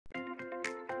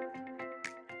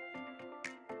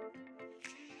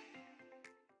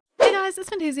guys, it's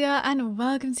Fantayzia and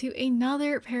welcome to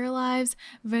another Paralives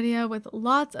video with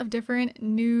lots of different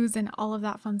news and all of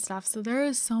that fun stuff. So there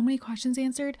is so many questions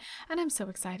answered and I'm so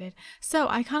excited. So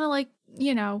I kind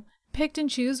of picked and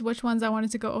choose which ones I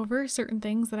wanted to go over, certain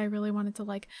things that I really wanted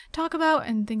to talk about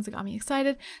and things that got me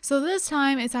excited. So this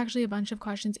time it's actually a bunch of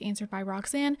questions answered by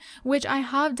Roxanne, which I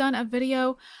have done a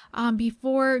video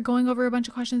before going over a bunch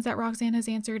of questions that Roxanne has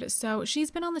answered. So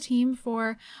she's been on the team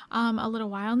for a little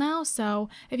while now. So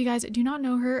if you guys do not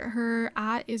know her, her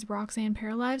 @ is Roxanne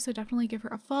Paralives. So definitely give her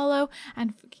a follow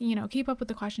and keep up with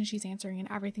the questions she's answering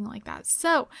and everything like that.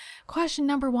 So question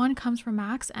number 1 comes from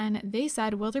Max and they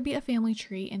said, will there be a family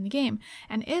tree in the game?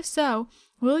 And if so,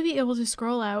 will we be able to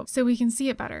scroll out so we can see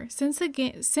it better? Since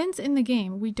in the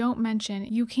game we don't mention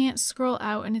you can't scroll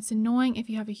out and it's annoying if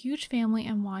you have a huge family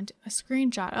and want a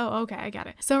screenshot. Oh, okay, I get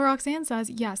it. So Roxanne says,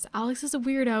 yes, Alex is a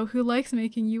weirdo who likes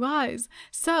making UIs.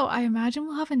 So I imagine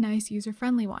we'll have a nice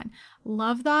user-friendly one.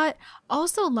 Love that.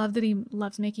 Also love that he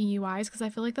loves making UIs because I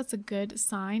feel like that's a good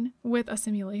sign with a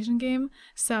simulation game.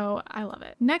 So I love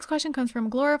it. Next question comes from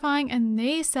Glorifying and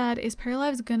they said, is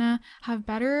Paralives gonna have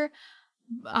better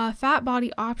fat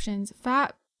body options?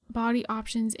 Fat body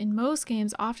options in most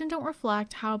games often don't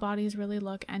reflect how bodies really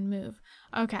look and move.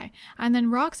 Okay, and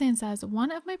then Roxanne says, one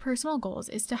of my personal goals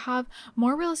is to have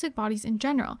more realistic bodies in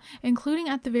general, including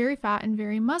at the very fat and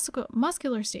very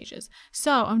muscular stages.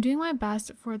 So I'm doing my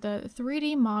best for the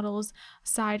 3D models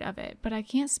side of it, but I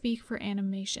can't speak for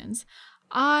animations.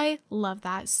 I love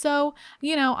that. So,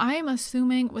 I am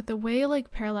assuming with the way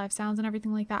Paralives sounds and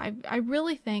everything like that, I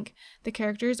really think the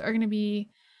characters are going to be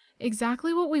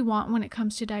exactly what we want when it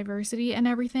comes to diversity and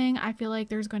everything. I feel like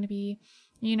there's going to be,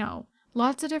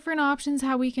 lots of different options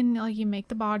how we can you make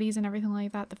the bodies and everything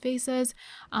like that, the faces,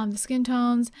 the skin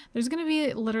tones. There's going to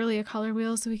be literally a color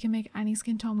wheel so we can make any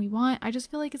skin tone we want. I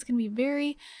just feel like it's going to be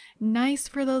very nice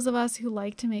for those of us who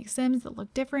like to make Sims that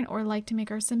look different or like to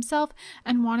make our Sim self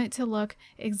and want it to look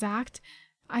exact.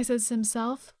 I said Sim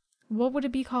self. What would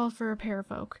it be called for a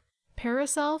parafolk?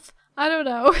 Paraself? I don't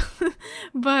know,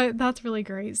 but that's really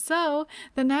great. So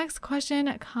the next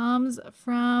question comes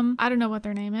from, I don't know what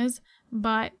their name is,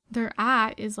 but their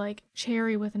 @ is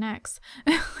cherry with an X.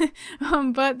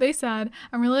 But they said,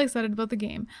 I'm really excited about the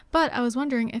game, but I was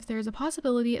wondering if there's a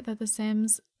possibility that the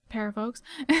Sims parafolks,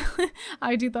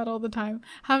 I do that all the time,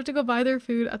 have to go buy their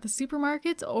food at the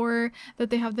supermarkets, or that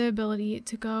they have the ability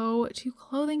to go to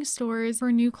clothing stores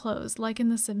for new clothes like in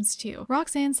The Sims 2.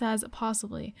 Roxanne says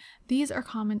possibly. These are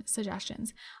common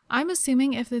suggestions. I'm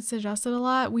assuming if it's suggested a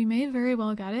lot, we may very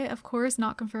well get it. Of course,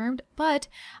 not confirmed, but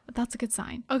that's a good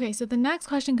sign. Okay, so the next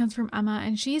question comes from Emma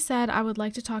and she said, I would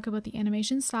like to talk about the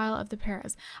animation style of the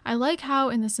paras. I like how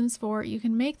in The Sims 4 you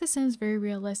can make the Sims very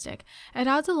realistic. It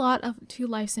adds a lot to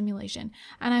life simulation,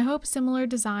 and I hope similar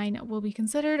design will be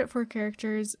considered for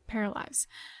characters' Paralives.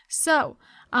 So,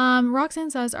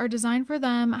 Roxanne says our design for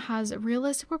them has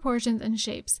realistic proportions and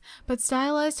shapes, but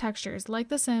stylized textures. Like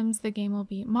The Sims, the game will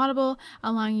be moddable,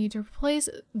 allowing you to replace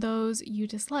those you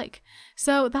dislike.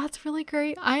 So that's really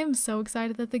great. I am so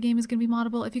excited that the game is going to be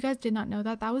moddable. If you guys did not know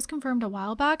that, that was confirmed a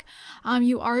while back.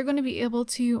 You are going to be able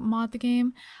to mod the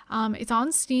game. It's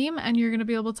on Steam and you're going to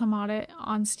be able to mod it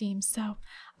on Steam. So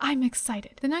I'm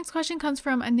excited. The next question comes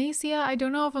from Anacia. I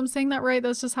don't know if I'm saying that right.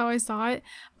 That's just how I saw it.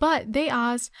 But they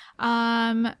asked,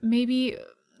 maybe,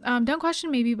 don't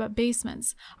question maybe, but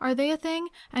basements. Are they a thing?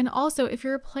 And also, if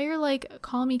you're a player like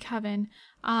Call Me Kevin,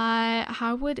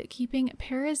 how would keeping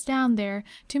paras down there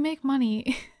to make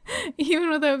money even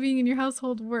without being in your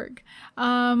household work?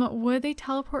 Would they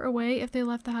teleport away if they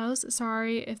left the house?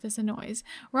 Sorry if this annoys.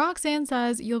 Roxanne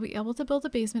says you'll be able to build a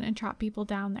basement and trap people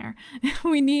down there.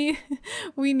 we need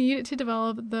to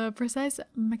develop the precise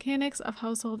mechanics of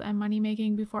household and money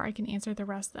making before I can answer the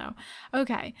rest though.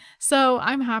 Okay, so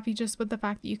I'm happy just with the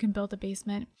fact that you can build a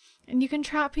basement and you can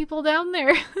trap people down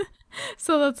there.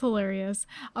 So that's hilarious.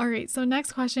 All right, so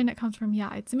next question, it comes from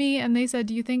Yeah, It's Me, and they said,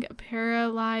 do you think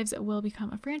Paralives will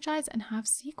become a franchise and have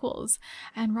sequels?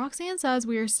 And Roxanne says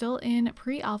we are still in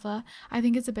pre-alpha. I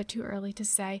think it's a bit too early to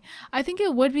say. I think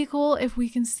it would be cool if we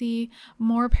can see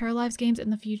more Paralives games in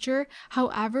the future.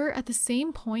 However, at the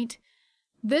same point,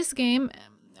 this game,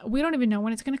 we don't even know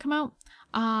when it's going to come out.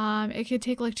 It could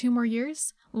take 2 more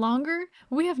years, longer.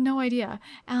 We have no idea.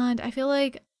 And I feel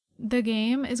like the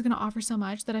game is going to offer so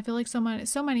much that I feel like so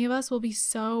many of us will be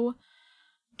so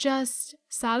just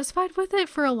satisfied with it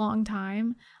for a long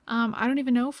time. I don't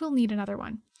even know if we'll need another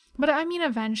one. But I mean,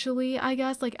 eventually, I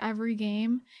guess like every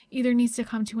game either needs to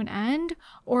come to an end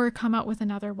or come out with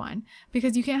another one,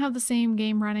 because you can't have the same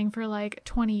game running for like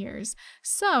 20 years.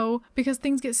 So, because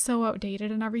things get so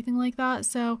outdated and everything like that.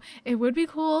 So, it would be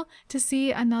cool to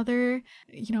see another,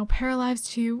 Paralives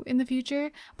 2 in the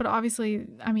future. But obviously,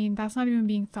 I mean, that's not even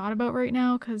being thought about right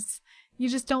now because you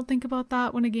just don't think about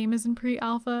that when a game is in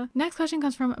pre-alpha. Next question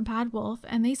comes from Bad Wolf,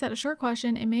 and they said, a short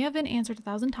question. It may have been answered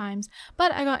 1,000 times,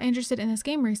 but I got interested in this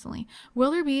game recently.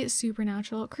 Will there be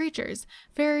supernatural creatures?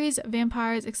 Fairies,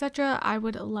 vampires, etc.? I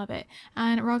would love it.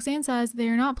 And Roxanne says, they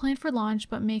are not planned for launch,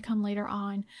 but may come later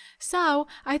on. So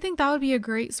I think that would be a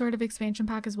great sort of expansion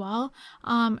pack as well.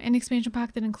 An expansion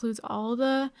pack that includes all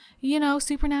the,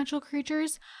 supernatural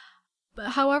creatures.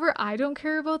 But however, I don't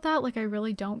care about that. Like, I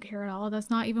really don't care at all. That's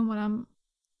not even what I'm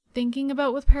thinking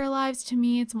about with Paralives. To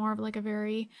me, it's more of like a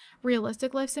very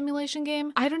realistic life simulation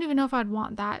game. I don't even know if I'd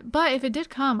want that, but if it did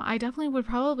come, I definitely would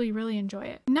probably really enjoy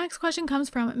it. Next question comes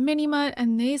from Minimut,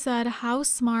 and they said, how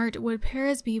smart would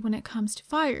paras be when it comes to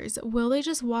fires? Will they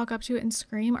just walk up to it and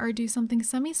scream, or do something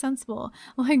semi-sensible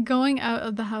like going out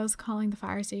of the house calling the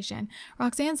fire station?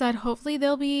 Roxanne said, hopefully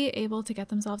they'll be able to get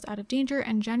themselves out of danger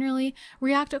and generally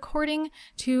react according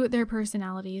to their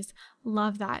personalities.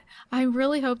 Love that. I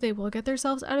really hope they will get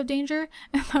themselves out of danger,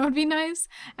 and that would be nice.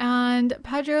 And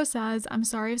Pedro says, I'm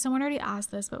sorry if someone already asked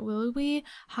this, but will we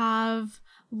have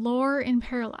lore in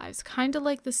Paralives, kind of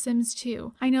like The Sims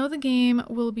 2? I know the game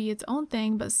will be its own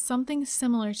thing, but something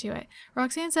similar to it.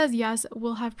 Roxanne says, yes,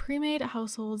 we'll have pre-made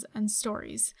households and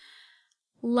stories.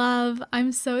 Love.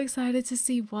 I'm so excited to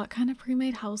see what kind of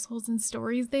pre-made households and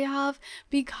stories they have,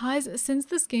 because since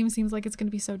this game seems like it's going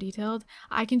to be so detailed,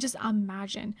 I can just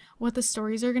imagine what the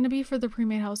stories are going to be for the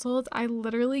pre-made households. I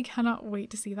literally cannot wait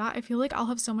to see that. I feel like I'll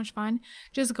have so much fun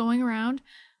just going around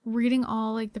reading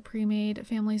all like the pre-made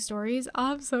family stories.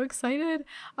 Oh, I'm so excited.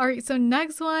 All right, so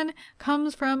next one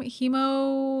comes from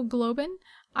Hemoglobin.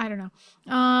 I don't know.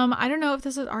 I don't know if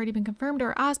this has already been confirmed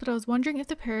or asked, but I was wondering if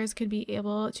the pairs could be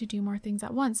able to do more things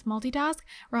at once. Multitask?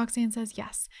 Roxanne says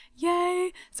yes.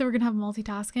 Yay! So we're gonna have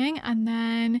multitasking. And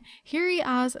then Hiri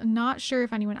asks, not sure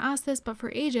if anyone asked this, but for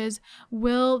ages,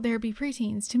 will there be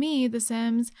preteens? To me, The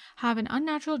Sims have an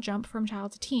unnatural jump from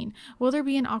child to teen. Will there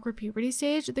be an awkward puberty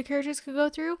stage the characters could go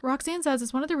through? Roxanne says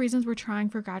it's one of the reasons we're trying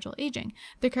for gradual aging.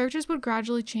 The characters would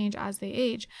gradually change as they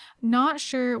age. Not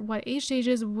sure what age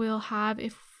stages we'll have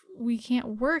if we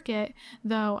can't work it,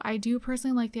 though I do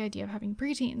personally like the idea of having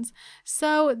preteens.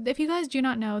 So if you guys do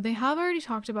not know, they have already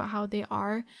talked about how they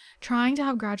are trying to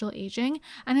have gradual aging,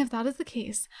 and if that is the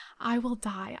case, I will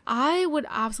die. I would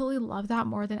absolutely love that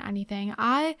more than anything.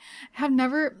 I have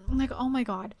never, like, oh my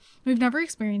god, we've never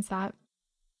experienced that.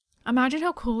 Imagine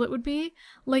how cool it would be,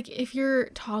 like, if your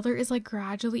toddler is like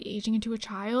gradually aging into a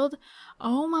child.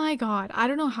 Oh my god, I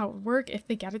don't know how it would work. If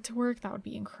they get it to work, that would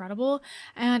be incredible.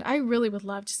 And I really would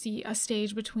love to see a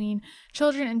stage between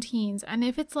children and teens. And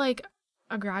if it's like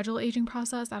a gradual aging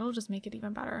process, that'll just make it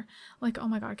even better. Like, oh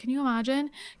my god, can you imagine?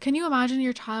 Can you imagine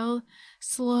your child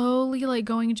slowly like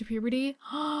going into puberty?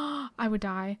 I would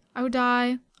die. I would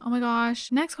die. Oh my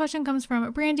gosh. Next question comes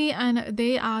from Brandy, and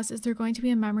they asked, is there going to be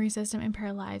a memory system in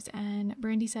Paralives? And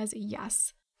Brandy says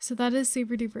yes. So that is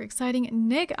super duper exciting.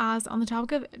 Nick asked, on the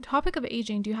topic of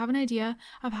aging, do you have an idea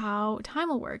of how time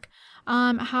will work?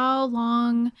 How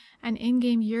long an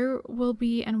in-game year will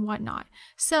be and whatnot?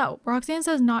 So Roxanne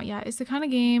says not yet. It's the kind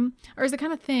of game, or is the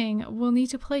kind of thing we'll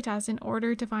need to playtest in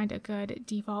order to find a good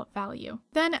default value.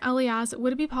 Then Ellie asks,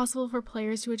 would it be possible for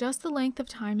players to adjust the length of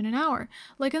time in an hour?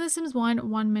 Like in The Sims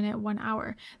 1 minute, 1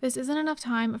 hour. This isn't enough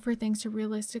time for things to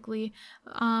realistically,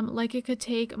 like it could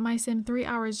take my sim 3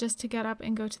 hours just to get up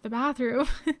and go to the bathroom.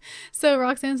 So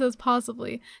Roxanne says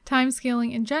possibly. Time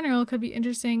scaling in general could be an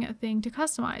interesting thing to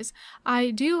customize.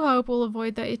 I do hope we'll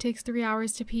avoid that it takes 3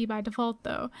 hours to pee by default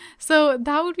though. So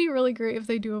that would be really great if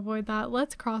they do avoid that.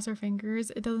 Let's cross our fingers.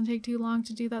 It doesn't take too long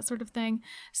to do that sort of thing.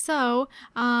 So,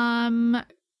 Kai,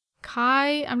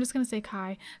 I'm just going to say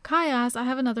Kai. Kai asks, I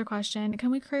have another question. Can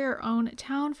we create our own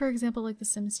town, for example, like The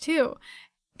Sims 2?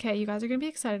 Okay, you guys are going to be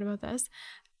excited about this.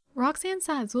 Roxanne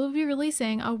says we'll be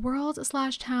releasing a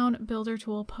world/town builder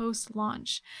tool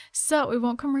post-launch. So it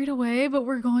won't come right away, but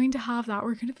we're going to have that.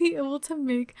 We're going to be able to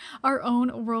make our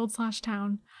own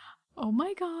world/town. Oh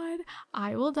my god,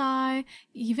 I will die.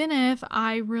 Even if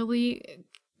I really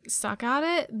suck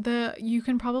at it, you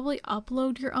can probably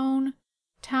upload your own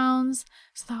towns,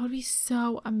 so that would be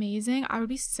so amazing. I would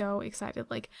be so excited.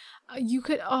 Like you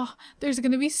could, there's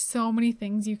gonna be so many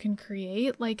things you can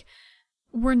create. Like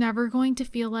we're never going to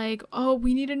feel like, oh,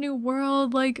 we need a new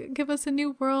world, like give us a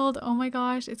new world. Oh my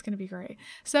gosh, it's gonna be great.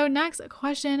 So next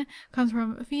question comes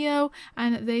from Theo,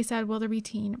 and they said, will there be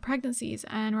teen pregnancies?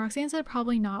 And Roxanne said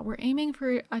probably not. We're aiming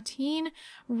for a teen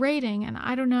rating, and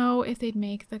I don't know if they'd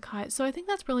make the cut, so I think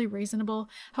that's really reasonable.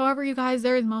 However, you guys,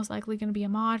 there is most likely going to be a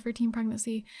mod for teen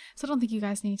pregnancy, so I don't think you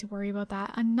guys need to worry about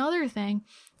that. Another thing,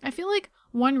 I feel like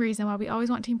one reason why we always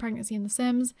want teen pregnancy in The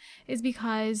Sims is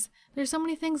because there's so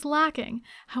many things lacking.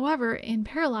 However, in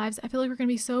Paralives, I feel like we're going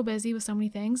to be so busy with so many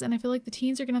things, and I feel like the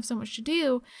teens are going to have so much to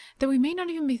do that we may not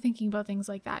even be thinking about things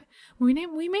like that. We may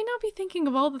not be thinking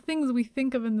of all the things we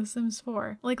think of in The Sims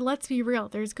 4. Like, let's be real,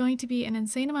 there's going to be an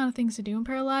insane amount of things to do in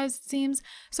Paralives, it seems.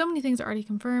 So many things are already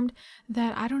confirmed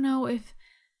that I don't know if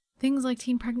things like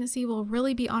teen pregnancy will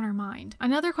really be on our mind.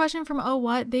 Another question from Oh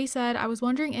What, they said, I was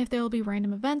wondering if there will be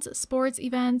random events, sports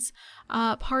events,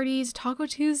 parties, Taco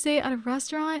Tuesday at a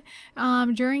restaurant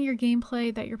during your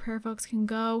gameplay that your pair folks can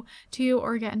go to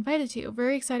or get invited to.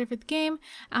 Very excited for the game.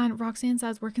 And Roxanne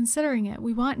says, we're considering it.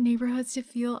 We want neighborhoods to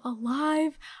feel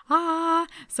alive.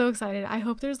 So excited. I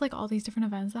hope there's like all these different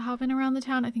events that happen around the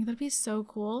town. I think that'd be so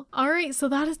cool. All right, so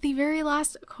that is the very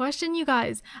last question, you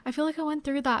guys. I feel like I went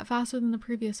through that faster than the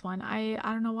previous one. I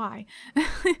don't know why.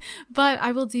 But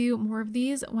I will do more of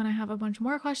these when I have a bunch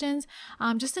more questions.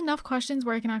 Just enough questions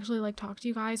where I can actually like talk to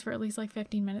you guys for at least like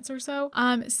 15 minutes or so.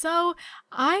 So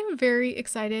I'm very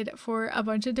excited for a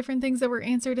bunch of different things that were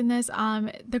answered in this.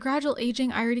 The gradual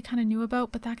aging I already kind of knew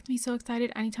about, but that gets me so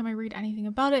excited anytime I read anything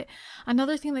about it.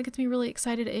 Another thing that gets me really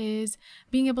excited is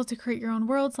being able to create your own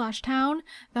world / town.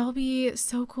 That will be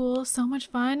so cool, so much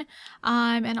fun.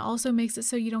 And also makes it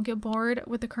so you don't get bored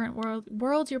with the current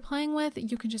world you're playing with.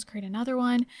 You can just create another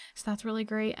one, so that's really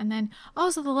great. And then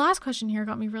also the last question here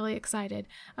got me really excited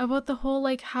about the whole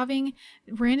like having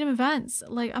random events.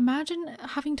 Like imagine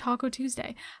having Taco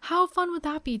Tuesday. How fun would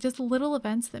that be? Just little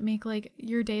events that make like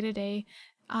your day-to-day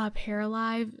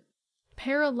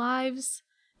Paralives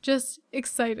just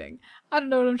exciting. I don't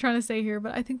know what I'm trying to say here,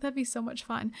 but I think that'd be so much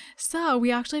fun. So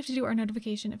we actually have to do our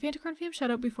notification Fantacorn fam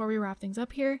shout out before we wrap things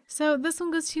up here. So this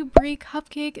one goes to Brie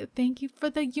Cupcake. Thank you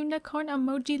for the unicorn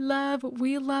emoji love.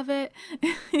 We love it.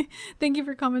 Thank you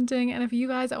for commenting. And if you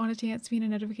guys want a chance to be in a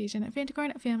notification at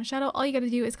Fantacorn fam shout out, all you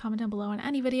gotta do is comment down below on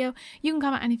any video. You can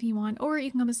comment anything you want, or you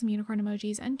can comment some unicorn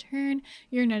emojis and turn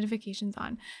your notifications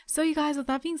on. So you guys, with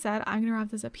that being said, I'm gonna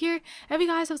wrap this up here. If you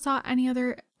guys have saw any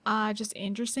other just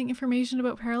interesting information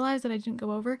about Paralives that I didn't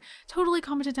go over, totally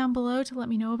comment it down below to let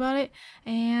me know about it.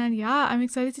 And yeah, I'm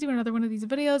excited to do another one of these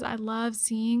videos. I love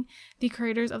seeing the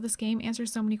creators of this game answer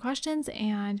so many questions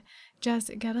and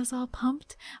just get us all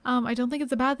pumped. I don't think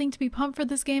it's a bad thing to be pumped for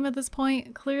this game at this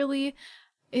point. Clearly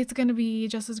it's gonna be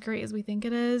just as great as we think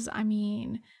it is. I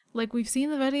mean, like, we've seen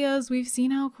the videos, we've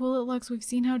seen how cool it looks, we've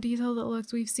seen how detailed it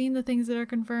looks, we've seen the things that are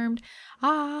confirmed.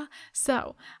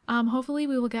 So hopefully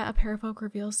we will get a Parafolk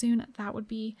reveal soon. That would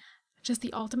be just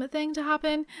the ultimate thing to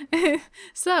happen.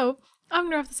 So I'm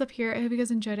gonna wrap this up here. I hope you guys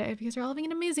enjoyed it. I hope you guys are all having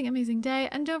an amazing day,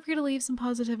 and don't forget to leave some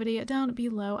positivity down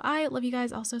below. I love you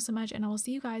guys all so much, and I will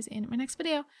see you guys in my next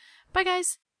video. Bye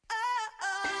guys.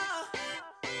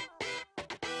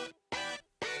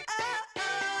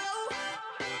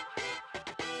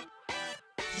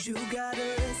 You gotta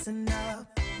listen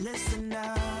up, there's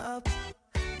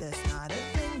not a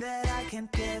thing